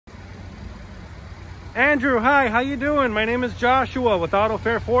Andrew, hi, how you doing? My name is Joshua with Auto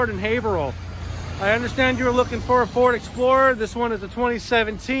Fair Ford in Haverhill. I understand you were looking for a Ford Explorer. This one is a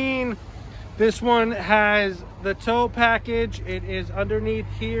 2017. This one has the tow package. It is underneath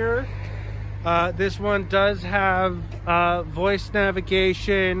here. This one does have voice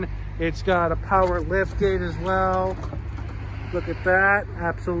navigation. It's got a power lift gate as well. Look at that,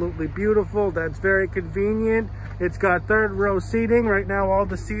 absolutely beautiful. That's very convenient. It's got third row seating. Right now all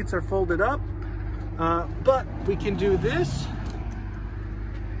the seats are folded up. But we can do this,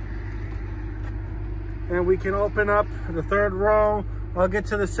 and we can open up the third row. I'll get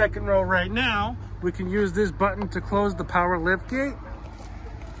to the second row right now. We can use this button to close the power lift gate.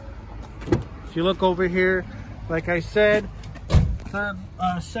 If you look over here, like I said, the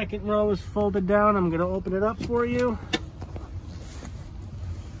second row is folded down. I'm gonna open it up for you.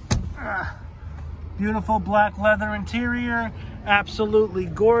 Beautiful black leather interior. Absolutely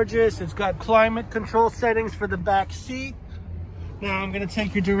gorgeous. It's got climate control settings for the back seat. Now I'm going to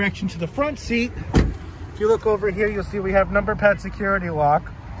take your direction to the front seat. If you look over here, you'll see we have number pad security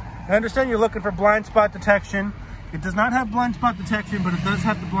lock. I understand you're looking for blind spot detection. It does not have blind spot detection, but it does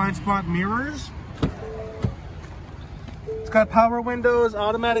have the blind spot mirrors. It's got power windows,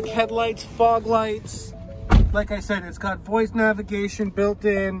 automatic headlights, fog lights. Like I said, it's got voice navigation built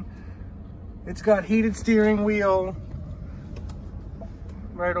in. It's got heated steering wheel.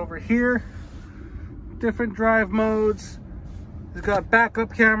 Right over here, different drive modes. It's got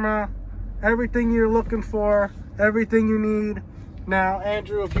backup camera, everything you're looking for, everything you need. Now,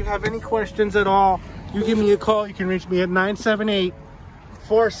 Andrew, if you have any questions at all, you give me a call. You can reach me at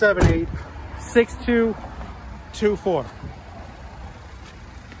 978-478-6224.